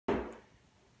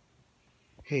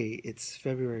Hey, it's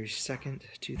February 2nd,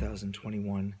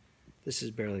 2021. This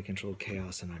is Barely Controlled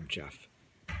Chaos, and I'm Jeff.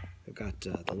 I've got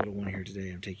the little one here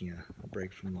today. I'm taking a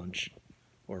break from lunch,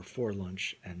 or for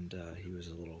lunch, and he was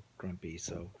a little grumpy,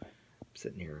 so I'm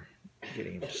sitting here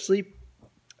getting him to sleep,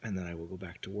 and then I will go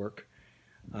back to work.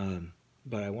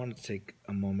 But I wanted to take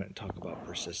a moment and talk about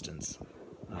persistence.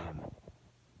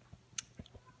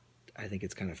 I think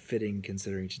it's kind of fitting,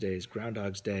 considering today's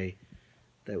Groundhog's Day,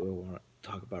 that we want to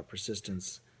talk about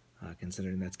persistence,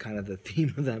 considering that's kind of the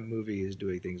theme of that movie, is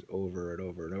doing things over and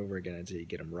over and over again until you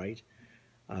get them right.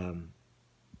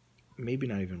 Maybe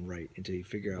not even right, until you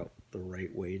figure out the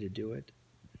right way to do it.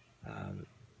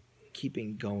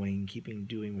 Keeping going, keeping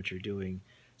doing what you're doing,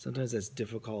 sometimes that's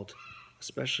difficult,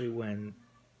 especially when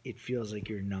it feels like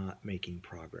you're not making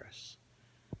progress.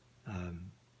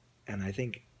 And I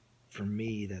think for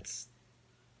me, that's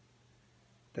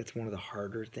one of the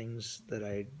harder things that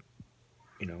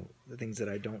the things that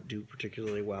I don't do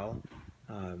particularly well.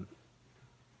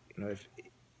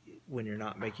 When you're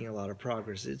not making a lot of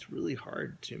progress, it's really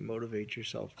hard to motivate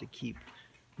yourself to keep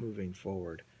moving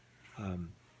forward. I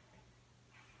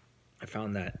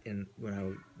found that in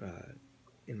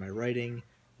my writing,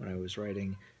 when I was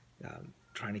writing,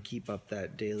 trying to keep up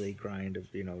that daily grind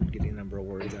of getting a number of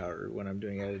words out, or when I'm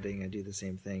doing editing, I do the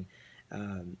same thing.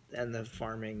 And the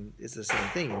farming is the same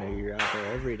thing. You're out there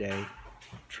every day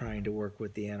trying to work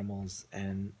with the animals,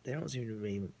 and they don't seem to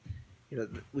be.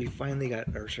 We finally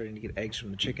are starting to get eggs from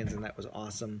the chickens, and that was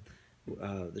awesome.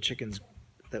 The chickens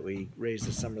that we raised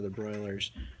this summer, the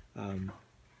broilers,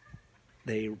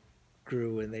 they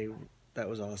grew, and that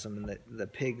was awesome. And the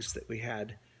pigs that we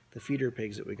had, the feeder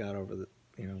pigs that we got over the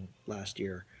last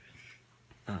year,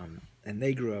 and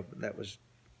they grew up. That was,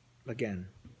 again,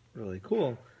 really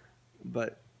cool.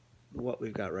 But what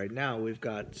we've got right now, we've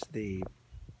got the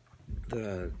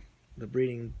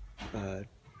breeding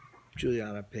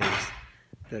Juliana pigs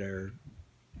that are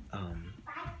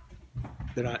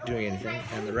they're not doing anything,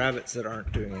 and the rabbits that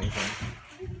aren't doing anything.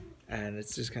 And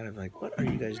it's just kind of like, what are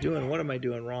you guys doing? What am I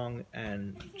doing wrong?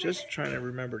 And just trying to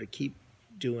remember to keep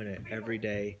doing it every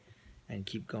day and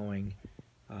keep going.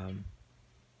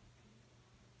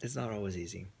 It's not always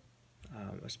easy,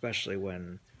 especially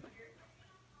when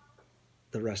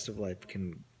the rest of life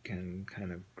can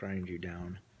kind of grind you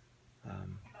down.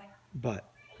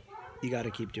 But you got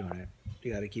to keep doing it.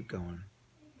 You got to keep going.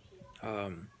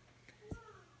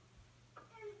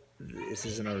 This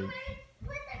isn't a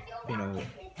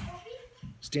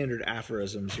standard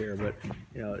aphorisms here, but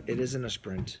it isn't a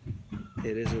sprint.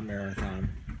 It is a marathon,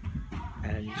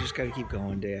 and you just got to keep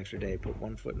going day after day. Put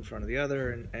one foot in front of the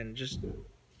other, and just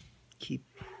keep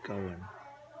going,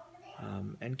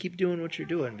 and keep doing what you're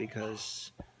doing,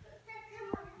 because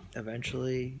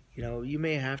eventually, you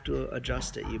may have to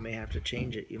adjust it, you may have to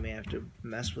change it, you may have to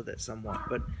mess with it somewhat,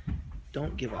 but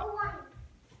don't give up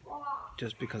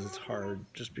just because it's hard,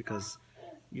 just because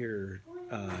it's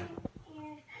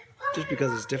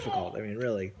difficult. I mean,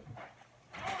 really,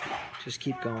 just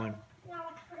keep going.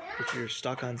 If you're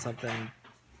stuck on something,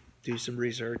 do some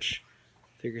research,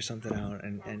 figure something out,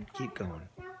 and keep going.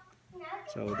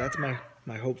 So that's my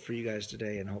hope for you guys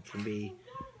today, and hope for me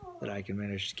that I can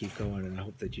manage to keep going, and I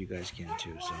hope that you guys can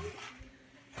too. So,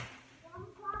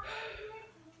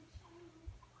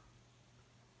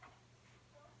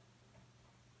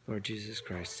 Lord Jesus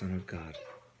Christ, Son of God,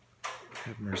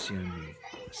 have mercy on me,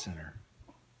 a sinner.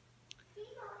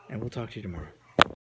 And we'll talk to you tomorrow.